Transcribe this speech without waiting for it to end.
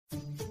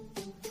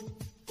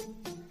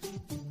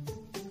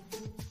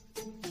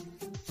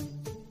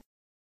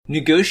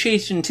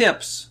Negotiation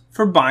tips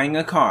for buying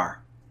a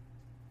car.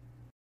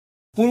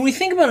 When we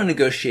think about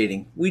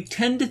negotiating, we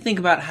tend to think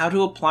about how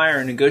to apply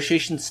our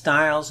negotiation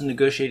styles and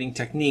negotiating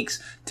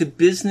techniques to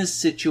business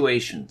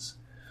situations.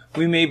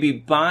 We may be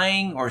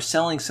buying or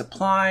selling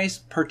supplies,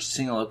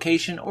 purchasing a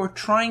location, or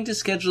trying to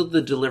schedule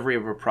the delivery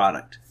of a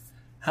product.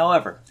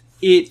 However,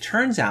 it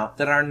turns out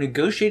that our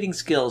negotiating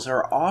skills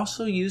are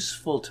also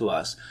useful to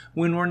us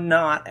when we're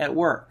not at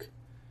work.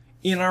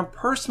 In our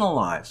personal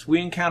lives,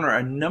 we encounter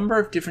a number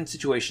of different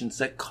situations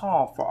that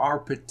call for our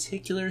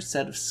particular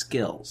set of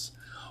skills.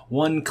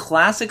 One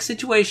classic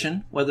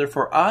situation, whether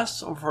for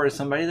us or for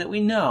somebody that we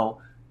know,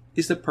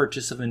 is the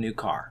purchase of a new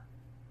car.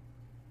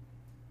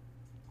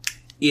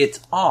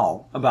 It's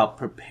all about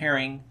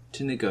preparing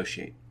to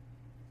negotiate.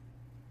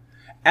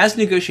 As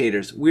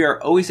negotiators, we are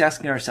always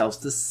asking ourselves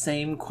the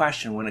same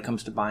question when it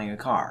comes to buying a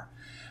car.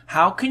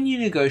 How can you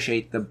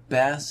negotiate the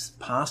best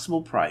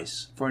possible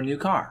price for a new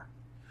car?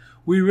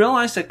 We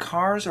realize that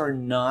cars are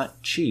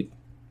not cheap.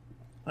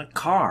 A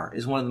car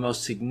is one of the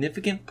most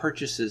significant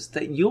purchases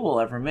that you will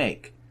ever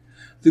make.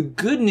 The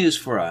good news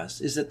for us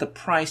is that the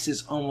price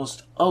is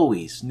almost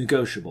always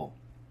negotiable.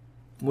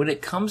 When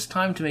it comes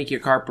time to make your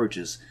car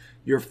purchase,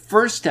 your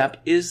first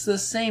step is the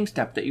same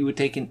step that you would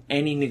take in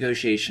any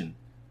negotiation.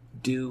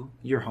 Do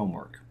your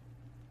homework.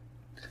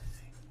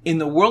 In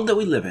the world that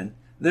we live in,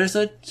 there's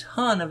a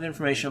ton of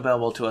information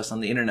available to us on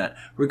the internet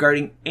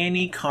regarding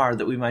any car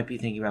that we might be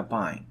thinking about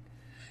buying.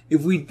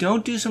 If we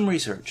don't do some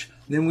research,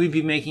 then we'd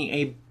be making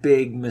a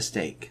big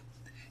mistake.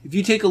 If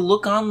you take a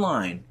look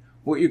online,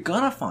 what you're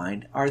going to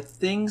find are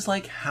things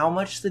like how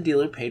much the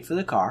dealer paid for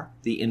the car,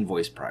 the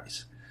invoice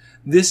price.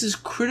 This is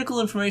critical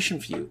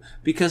information for you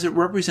because it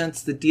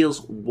represents the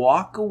dealer's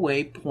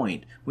walk-away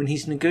point when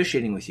he's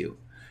negotiating with you.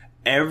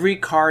 Every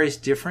car is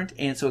different,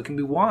 and so it can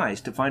be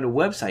wise to find a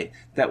website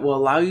that will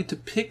allow you to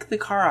pick the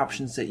car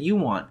options that you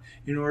want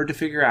in order to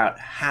figure out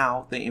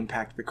how they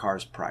impact the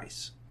car's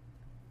price.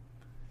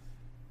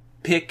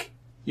 Pick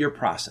your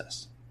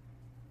process.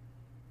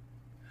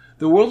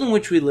 The world in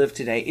which we live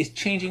today is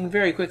changing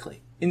very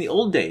quickly. In the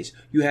old days,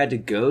 you had to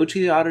go to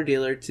the auto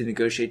dealer to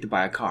negotiate to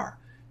buy a car.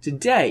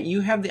 Today,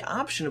 you have the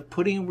option of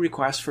putting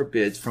requests for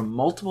bids from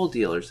multiple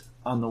dealers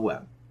on the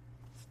web.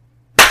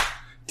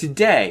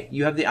 Today,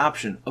 you have the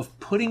option of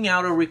putting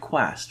out a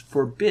request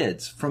for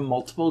bids from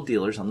multiple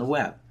dealers on the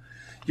web.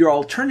 Your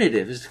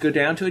alternative is to go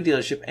down to a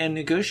dealership and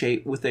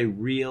negotiate with a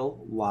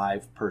real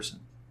live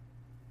person.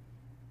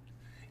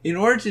 In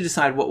order to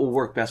decide what will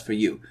work best for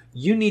you,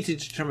 you need to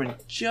determine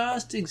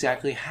just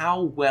exactly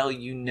how well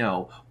you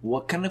know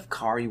what kind of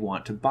car you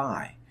want to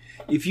buy.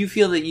 If you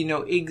feel that you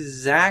know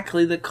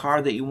exactly the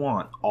car that you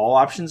want, all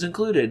options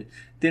included,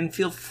 then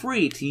feel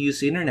free to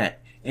use the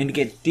internet and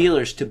get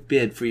dealers to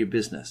bid for your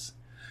business.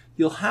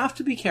 You'll have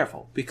to be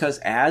careful because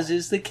as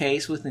is the case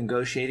when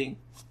negotiating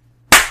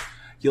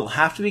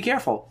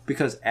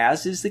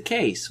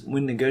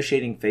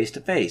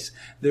face-to-face,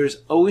 there's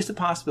always the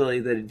possibility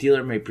that a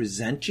dealer may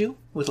present you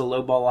with a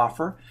lowball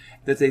offer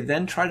that they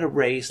then try to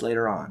raise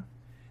later on.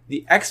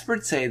 The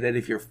experts say that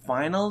if your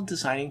final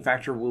deciding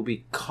factor will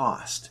be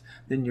cost,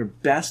 then you're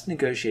best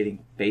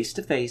negotiating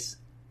face-to-face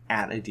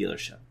at a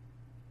dealership.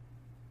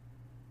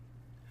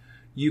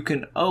 You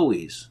can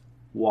always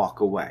walk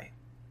away.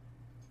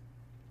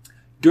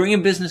 During a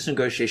business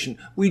negotiation,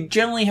 we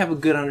generally have a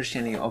good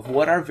understanding of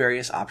what our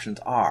various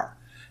options are.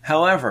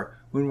 However,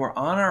 when we're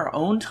on our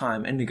own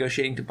time and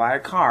negotiating to buy a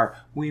car,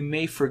 we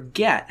may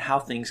forget how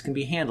things can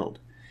be handled.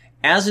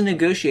 As a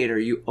negotiator,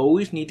 you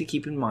always need to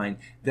keep in mind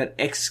that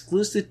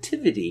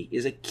exclusivity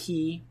is a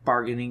key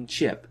bargaining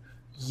chip.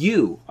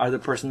 You are the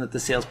person that the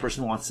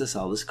salesperson wants to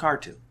sell this car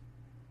to.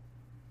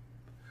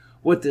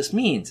 What this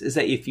means is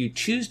that if you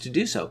choose to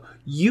do so,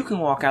 you can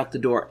walk out the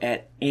door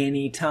at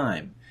any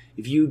time.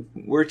 If you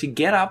were to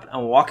get up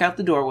and walk out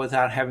the door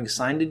without having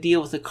signed a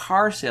deal with a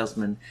car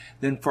salesman,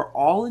 then for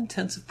all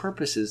intents and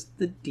purposes,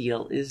 the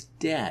deal is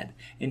dead,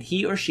 and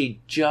he or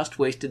she just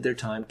wasted their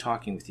time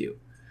talking with you.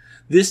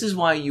 This is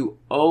why you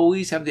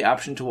always have the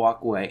option to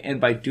walk away,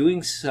 and by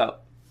doing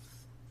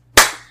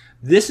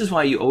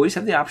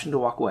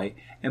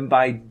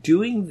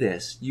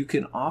this, you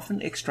can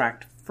often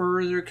extract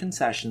further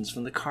concessions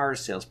from the car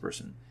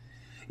salesperson.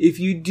 If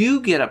you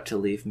do get up to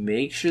leave,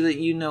 make sure that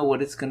you know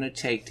what it's going to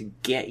take to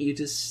get you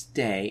to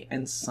stay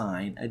and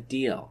sign a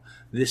deal.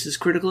 This is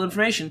critical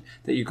information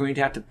that you're going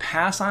to have to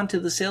pass on to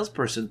the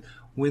salesperson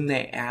when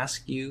they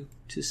ask you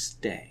to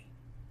stay.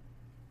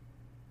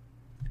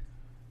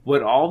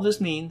 What all this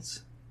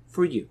means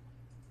for you.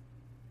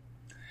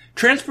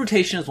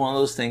 Transportation is one of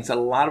those things that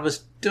a lot of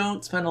us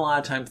don't spend a lot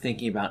of time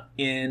thinking about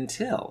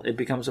until it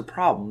becomes a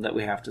problem that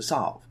we have to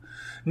solve.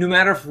 No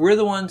matter if we're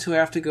the ones who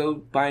have to go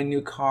buy a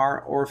new car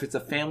or if it's a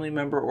family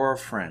member or a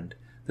friend,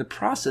 the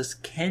process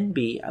can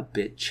be a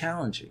bit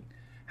challenging.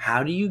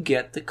 How do you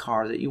get the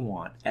car that you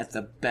want at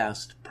the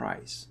best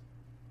price?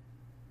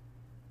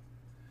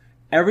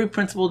 Every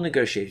principled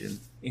negotiation,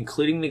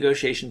 including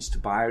negotiations to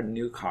buy a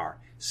new car,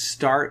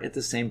 start at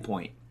the same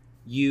point,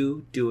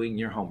 you doing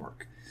your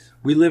homework.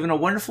 We live in a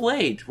wonderful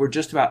age where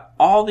just about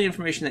all the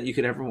information that you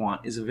could ever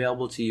want is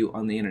available to you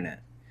on the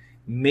internet.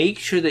 Make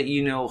sure that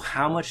you know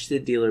how much the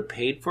dealer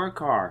paid for a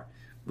car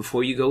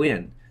before you go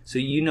in, so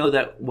you know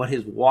that what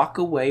his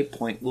walk-away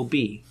point will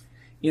be.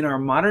 In our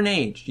modern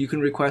age, you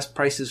can request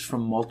prices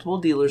from multiple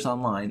dealers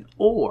online,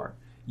 or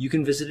you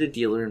can visit a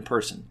dealer in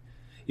person.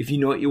 If you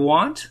know what you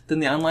want, then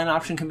the online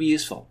option can be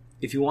useful.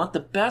 If you want the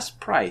best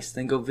price,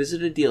 then go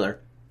visit a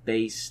dealer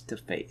face to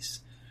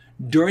face.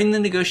 During the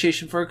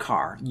negotiation for a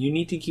car, you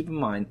need to keep in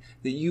mind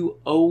that you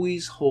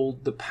always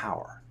hold the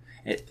power.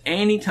 At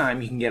any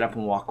time, you can get up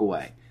and walk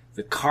away.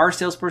 The car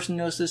salesperson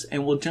knows this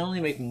and will generally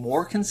make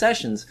more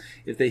concessions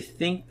if they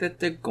think that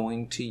they're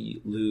going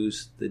to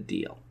lose the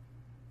deal.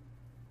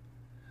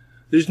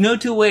 There's no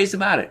two ways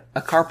about it.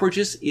 A car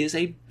purchase is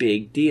a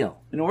big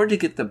deal. In order to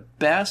get the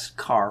best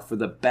car for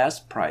the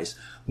best price,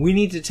 we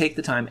need to take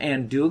the time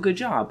and do a good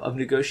job of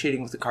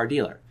negotiating with the car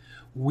dealer.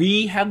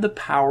 We have the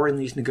power in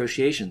these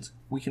negotiations.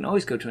 We can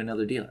always go to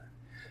another dealer.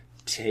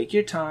 Take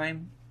your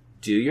time,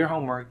 do your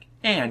homework,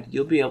 and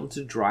you'll be able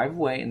to drive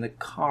away in the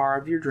car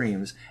of your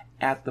dreams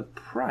at the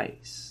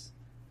price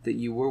that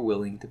you were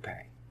willing to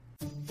pay.